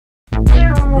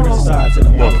Criticize in the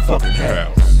motherfucking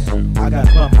house. I got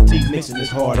Bumpin T mixing this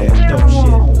hard ass dope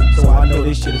shit, so I know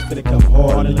this shit is finna come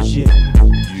hard and legit.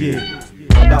 Yeah,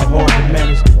 about hard to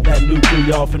manage. That new crew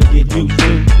y'all finna get used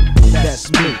to.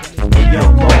 That's me, and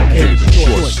young Carl Cage, the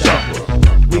short stopper.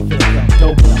 We finna come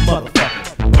dope in a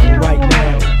motherfucker. But right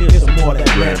now, here's some more of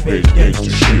that Rampage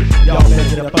gangsta shit. Y'all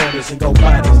better get up on this and go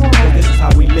buy this, cause this is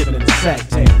how we living in the sack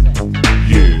town.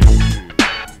 Yeah.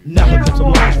 Now here comes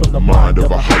some lines from the mind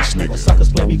of a heist nigga.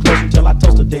 Suckers play me close until I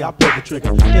toast the day I pull the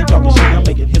trigger. They talking shit, I'm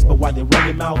making hits, but why they run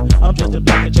your mouth? I'm just a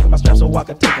black and checking my strap so I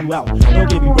can take you out. Don't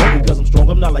get me wrong because I'm strong,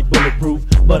 I'm not like bulletproof.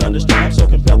 But understand I'm so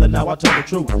compelled that now I tell the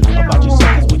truth about you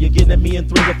suckers. When you're getting at me in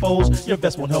threes or fours, your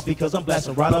vest won't help because I'm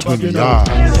blasting right above your nose.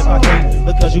 And if I can't,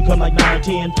 because you come like 9 or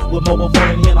 10 with mobile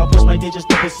phone in hand, I'll push my digits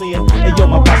to sin. Hey yo,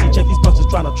 my posse, check these punches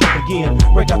trying to trip again.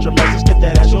 Break out your muscles, get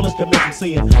that ass, you'll let's commit some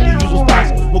sin. The usual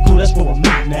spots, well cool, that's where I'm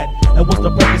meeting at. And what's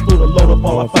the purpose through the load up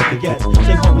all our fucking gats?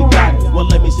 Say what we got, well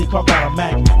let me see, Carl got a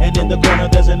Mac. And in the corner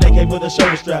there's an AK with a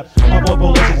shoulder strap. My boy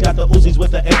Bolation's got the Uzis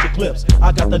with the extra clips.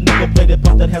 I got the nickel-plated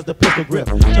pump that has the pistol grip.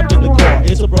 Jumped in the car,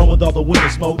 it's a brown with all the window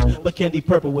smokes, but candy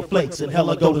purple with flakes and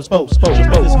hella golden spokes. Just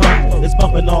with this hump, it's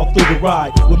bumping all through the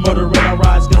ride. With murder in our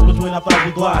eyes, guns between our thighs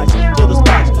we glide to the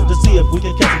spots to see if we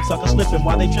can catch some suckers slipping.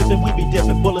 While they tripping, we be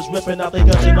dipping, bullets ripping out they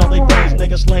guts and all they brains.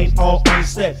 Niggas slain all on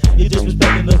set. You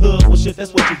disrespecting the hood, well shit,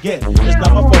 that's what you get. It's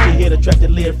not my fault you here to track the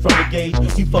lid from the gauge.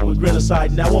 You fuck with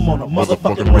Grenocide, now I'm on a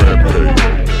motherfucking rampage.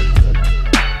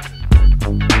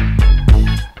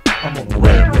 I'm on a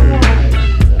rampage.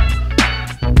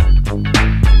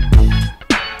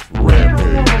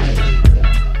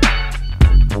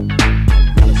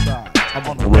 I'm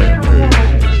on a rampage.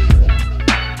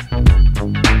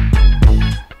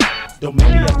 Don't make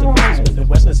me ask the questions with the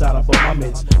western side off of my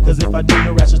mitts. Cause if I do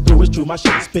your ashes through, it's true, my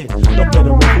shit is spit. Don't play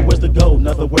the rifle, where's the gold?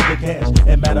 Another word the cash.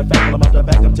 And matter of fact, while I'm out the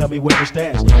back, I'm tell me where's your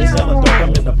stash. It's hella dark, I'm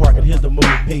in the park, and here's the movie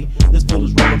P. This fool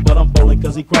is rolling, but I'm bowling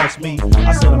cause he crossed me.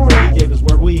 I said I'm ready, gave his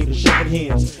word, we ain't shaking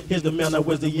hands. Here's the man that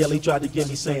wears the yell, he tried to give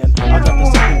me sand. I got the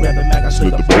second, grab the Mac, I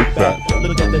slid the boat back.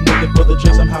 Look at the nigga for the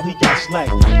trick, somehow he got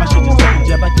slacked. My shit just hit the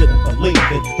jab, I couldn't believe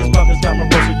it. His pockets got my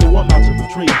roasted, do I'm out to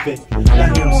retrieve it.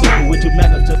 Now here I'm sitting with 2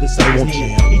 magnums to the side of his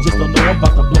hand. He just don't know I'm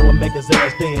about to blow and make his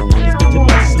ass dead. It's been 2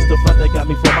 months since the front that got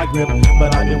me from my grip,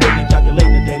 but I've been waiting,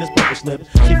 calculating the day this paper slip.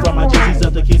 See from my G's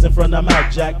up the keys in front of my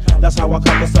jack. That's how I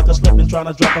caught the sucker slipping, trying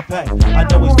to drop a pack. I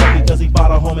know he's fucked because he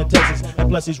bought a home in Texas, and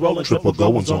plus he's rolling triple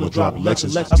gold ones on the drop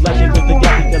Lexus. I left him with the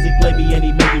gap because he played me and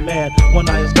he made me mad. One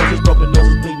eye is closed, his broken nose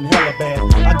is bleeding hella bad.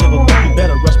 I give a fuck, you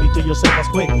better rush me to your safe house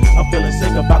quick. I'm feeling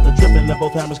sick about the trip and let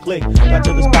both hammers click. Got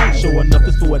to the spot, sure enough,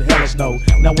 this fool had hella snow.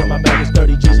 Now when my bag is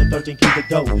 30 G's and 13 keys to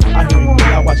go, I hear him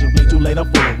bleed, I watch him bleed too late,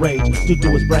 I'm full of rage. To do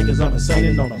his break cause I'm insane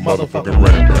and on a motherfucking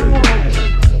rampage.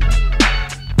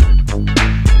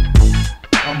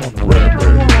 I'm on a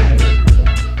rampage.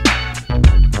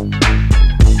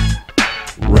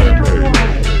 Rampage.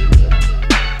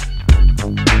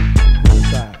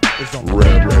 It's on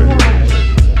rampage.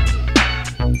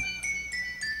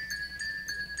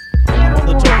 I'm on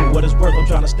the token, what it's worth, I'm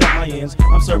trying to stack my ends.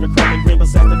 I'm serving crack and green, but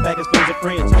sack the bag as friends of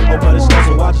friends. Oh, but it's slow,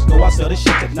 so I just go, I sell this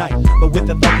shit tonight. But with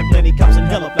the fucking plenty cops and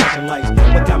hella flashing lights.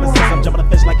 With common sense, I'm jumping the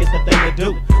fish like it's the thing to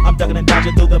do. I'm ducking and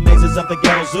dodging through the mazes of the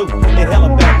ghetto zoo. They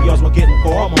hella backyards, we're getting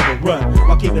for, I'm on the run.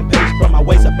 While keeping pace from my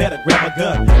waist, I better grab a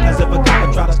gun. As if a cop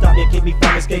would try to stop me and keep me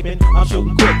from escaping. I'm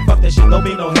shooting quick, fuck that shit, don't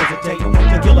be no hesitating.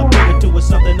 To kill a pig or two is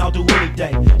something I'll do any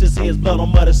day. To see his blood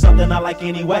on mud is something I like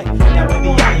anyway. Now in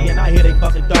the alley and I hear they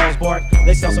fucking dogs bark.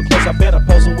 They sound so close, I better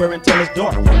pose somewhere until it's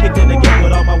dark. Kicked in the gate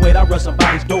with all my weight, I rush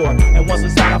somebody's door. And once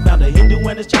inside, I found a Hindu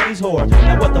and his Chinese whore.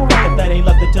 Now what the fuck if that ain't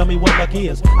luck to tell me what luck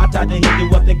is? I tied the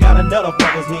Hindu up and got another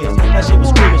fuck was his. That shit was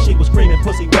screaming, she was screaming,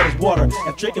 pussy wet as water.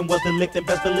 If tricking was the lick, then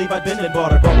best believe I'd been and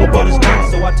bought her. But bought his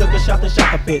name, so I took a shot to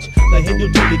shot the bitch. The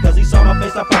Hindu too, because he saw my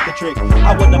face, I popped the trick.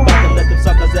 I wasn't about to let them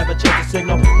suckers ever change the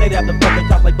signal. They'd have to fuck the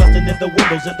cops like busting in the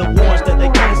windows. And the warrants that they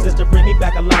got insist to bring me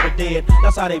back alive or dead.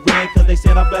 That's how they ran, cause they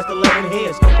said I blasted 11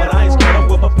 heads. But I ain't scared, I'm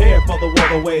well prepared for the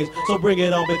war ways. So bring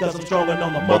it on because I'm strong and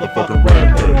on the motherfucking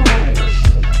rampage.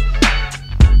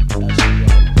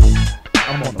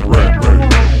 I'm on the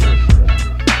rampage.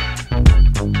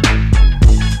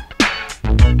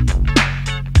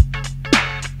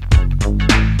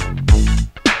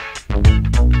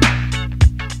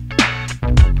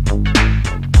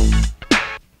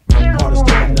 Hardest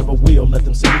thing I never will, let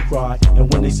them see me cry.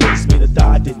 And when they say it's me to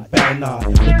die, I didn't bat an eye.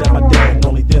 Looked at my dad and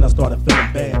only then I started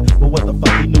feeling bad. But what the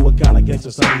fuck, he knew what kind of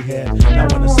gangster son he had. Now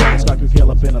in the sentence, I could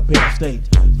kill up in a pimp state.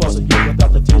 Forcing you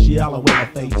without the tears, yeah, I'll away my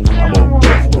fate. I'm on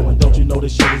death row and don't you know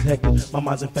this shit is hectic. My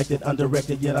mind's infected,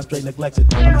 undirected, yet I straight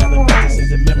neglected. I'm having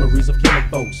fantasies and memories of killing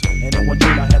folks. And in one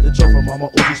dream I mama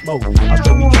Uzi smoke. I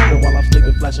straight be tripping while I'm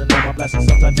sleeping, flashing on my blessings.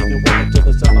 Sometimes even woken to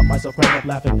the sound of myself crying up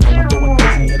laughing. I'm going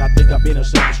crazy and I think I've been a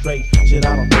second straight. Shit,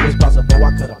 I don't know it's possible,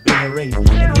 I could've been a race. And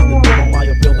here's the deal, on my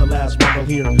build the last rumble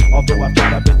here. Although I've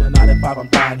tried, I've been denied at 5, I'm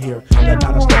dying here. That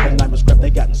night I slept and nightmare scrap they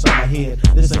got inside my head.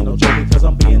 This ain't no joke because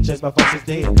I'm being chased by folks that's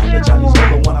dead. The Chinese girl,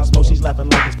 the one I smoke, she's laughing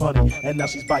like it's funny. And now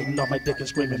she's biting off my dick and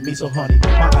screaming, me so honey.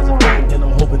 My eyes are open and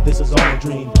I'm hoping this is all a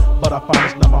dream. But I find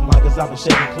it's not my mind cause I've been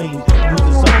shaking clean. Who's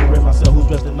the sucker in myself who's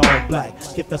dressed in all black?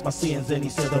 Confess my sins and he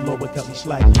says the Lord would cut me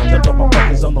slack. Jumped up my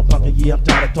fuckers on no punkin', yeah I'm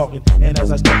tired of talking. And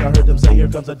as I stuck I heard them say here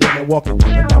comes a demon walking.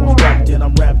 And I was wrapped in,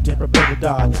 I'm wrapped in, prepared to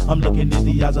die. I'm looking in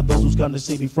the eyes of those who's come to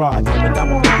see me fry. And now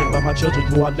I'm thinking about my children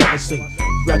who I'll never see.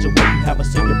 Graduating, have a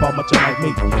secret about much like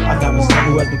me. I have a son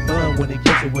who has been fun when he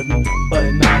gets it with me. But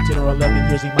in 9, 10 or 11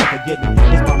 years he might forget me.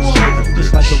 His mama shit,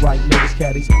 just like the right niggas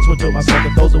caddies. Switch to myself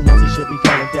that those are ones he should be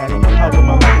calling daddy. How would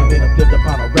my life have been if lived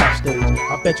upon a rap stage?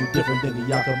 I bet you different than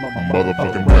the outcome of my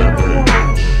motherfucking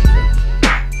rampage.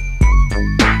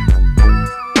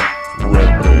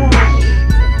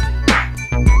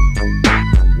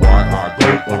 Why I go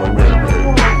on a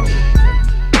rampage?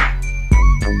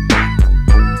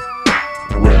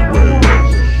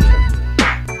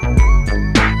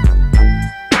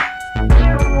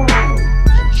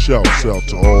 Shouts out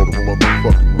to all the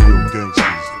motherfucking real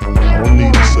gangsters. I don't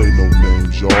need to say no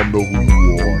names, y'all know who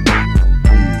you are.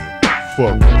 Yeah,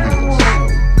 fuck peace.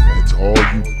 And to all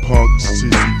you punk,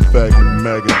 sissy, faggot,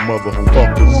 maggot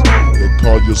motherfuckers that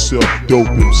call yourself dope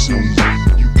MCs,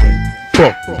 you can't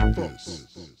fuck with this.